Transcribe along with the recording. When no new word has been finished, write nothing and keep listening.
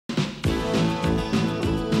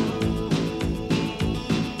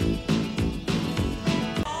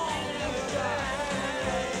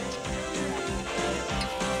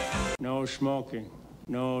No smoking,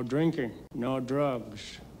 no drinking, no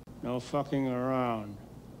drugs, no fucking around.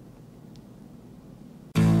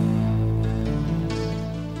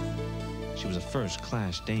 She was a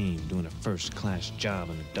first-class dame doing a first-class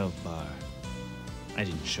job in a dove bar. I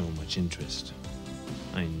didn't show much interest.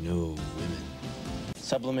 I know women.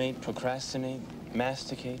 Sublimate, procrastinate,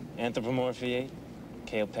 masticate, anthropomorphiate,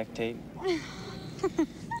 kaopectate.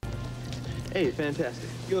 Hey, fantastic.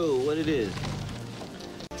 Yo, what it is?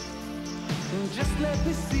 Just let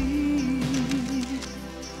me see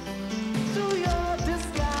through your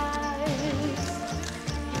disguise.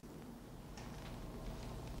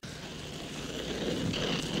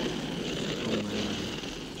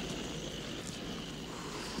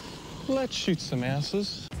 Let's shoot some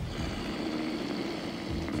asses.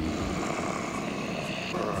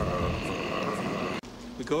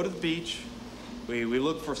 We go to the beach, we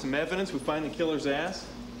look for some evidence, we find the killer's ass.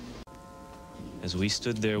 As we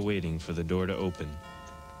stood there waiting for the door to open,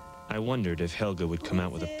 I wondered if Helga would come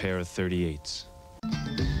out with a pair of .38s.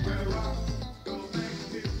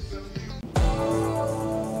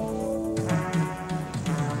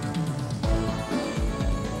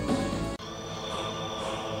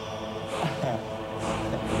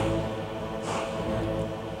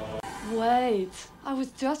 Wait, I was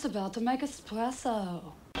just about to make espresso.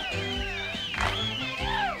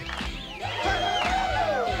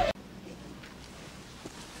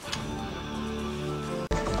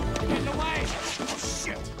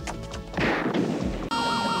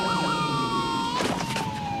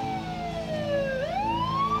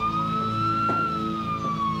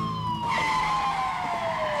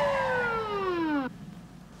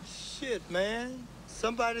 Shit, man.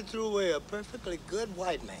 Somebody threw away a perfectly good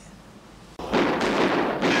white man.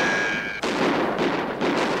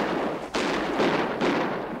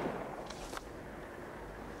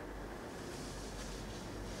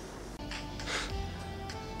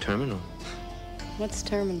 Terminal. What's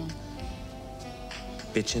terminal?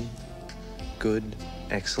 Bitchin'. Good.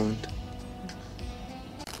 Excellent.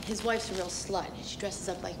 His wife's a real slut. She dresses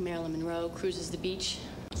up like Marilyn Monroe, cruises the beach.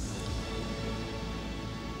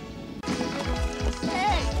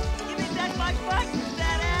 Hey, give me that my fuck,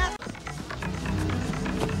 that ass.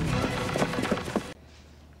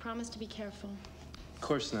 Promise to be careful. Of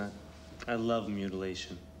course not. I love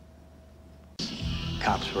mutilation.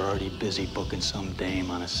 Cops were already busy booking some dame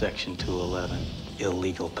on a Section 211.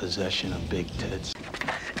 Illegal possession of big tits.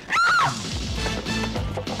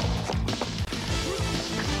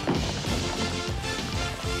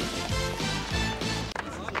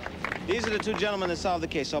 These are the two gentlemen that solved the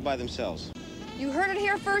case all by themselves. You heard it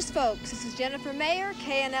here first, folks. This is Jennifer Mayer,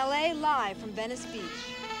 KNLA, live from Venice Beach.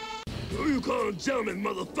 Who you calling gentlemen,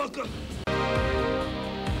 motherfucker?